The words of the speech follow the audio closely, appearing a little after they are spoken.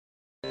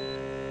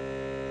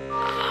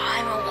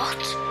What?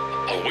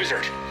 A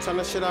wizard. Turn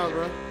that shit out,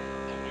 bro.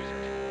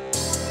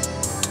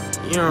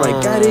 My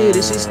God,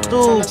 this shit stupid.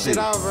 Turn that shit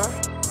out, bro.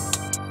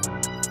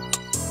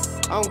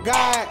 On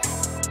God.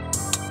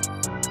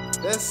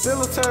 That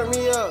Silla turned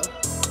me up.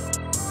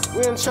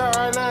 We in the trap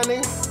right now,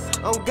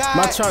 nigga. On God.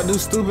 My truck do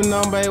stupid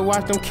number,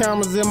 watch them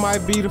cameras, it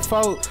might be the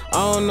folk.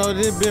 I don't know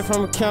this bitch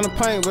from a can of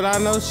paint, but I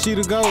know she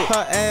the goat.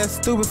 Her ass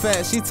stupid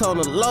fat, she told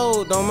her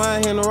load, don't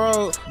mind hitting the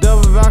road.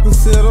 Double vacuum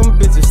seal, them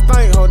bitches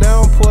stink, hold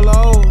down, pull her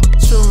over.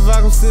 Triple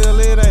vacuum seal,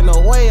 it ain't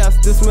no way, I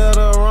still smell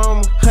the aroma.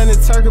 100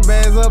 turkey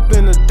bags up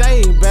in a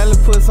day, barely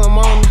put some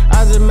on me.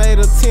 I just made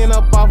a 10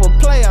 up off a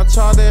play, I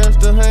charged the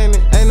extra 100.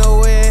 Ain't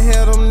no way in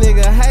hell them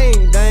nigga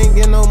hate, they ain't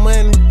getting no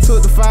money.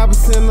 Took the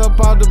 5% up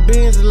off the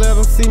binge, let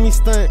them see me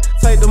stunt.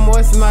 Take the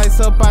moist nights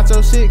up out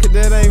your shit, cause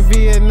that ain't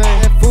Vietnam.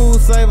 That food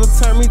saver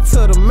turned me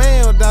to the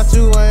man, without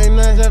you ain't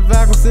nothing. That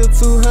vacuum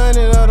still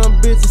 200 of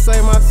them bitches,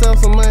 save myself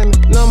some money.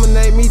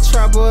 Nominate me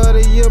trapper of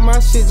the year, my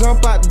shit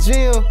jump out the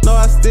gym. No,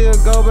 I still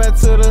go back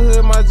to the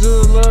hood, my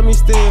jewels love me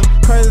still.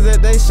 Crazy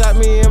that they shot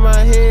me in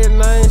my head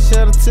and I ain't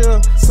shed a tear.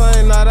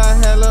 Same night I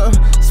had up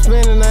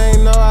spinning, I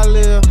ain't know I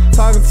live.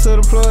 Talking to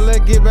the plug,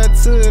 let's get back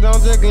to it, I'm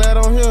just glad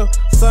I'm here.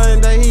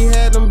 Same day he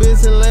had them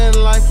bitches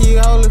landing like he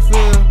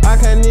Holyfield. I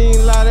can't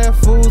even lie, that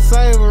food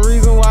save a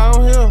reason why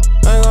I'm here.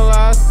 Ain't gonna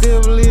lie, I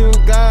still believe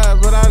in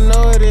God, but I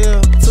know it is.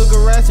 Took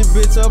a ratchet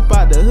bitch up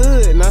out the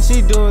hood, now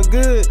she doing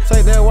good.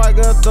 Take that white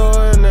girl, throw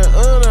her in the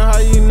how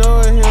you know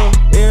it him.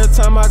 Every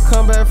time I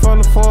come back from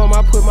the farm,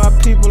 I put my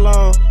people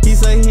on. He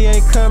say he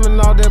ain't coming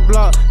off that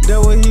block, that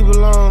where he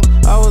belong.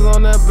 I was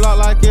on that block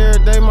like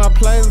every day, my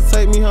plays will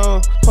take me home.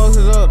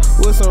 Posted up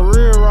with some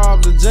real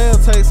rob, the jail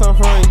take some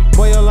from you.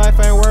 Boy, your life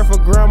ain't worth a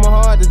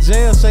grandma hard, the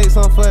jail shake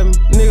some for me.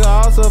 Nigga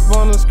also up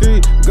on the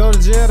street, go to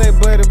jail, they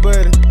buddy.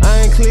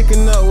 I ain't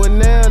clicking up with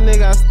now,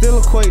 nigga, I still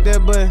equate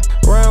that button.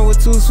 Round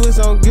with 2 switches,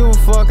 don't give a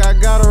fuck, I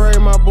gotta raise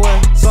my boy.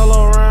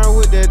 Solo around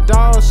with that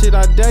dog shit,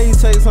 I dare you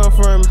take some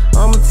from me.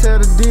 I'ma tell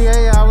the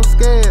DA I was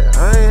scared,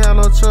 I ain't had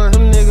no choice.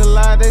 Them niggas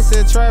lied, they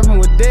said trapping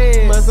was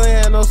dead, must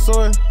ain't had no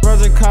source.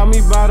 Brother caught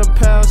me by the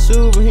pair of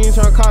shoes, but he ain't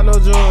tryna caught no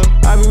joy.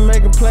 I be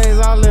making plays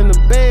all in the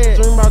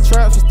bed, dream about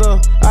traps and stuff.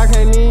 I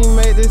can't even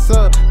make this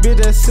up, bitch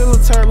that Silla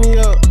turned me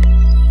up.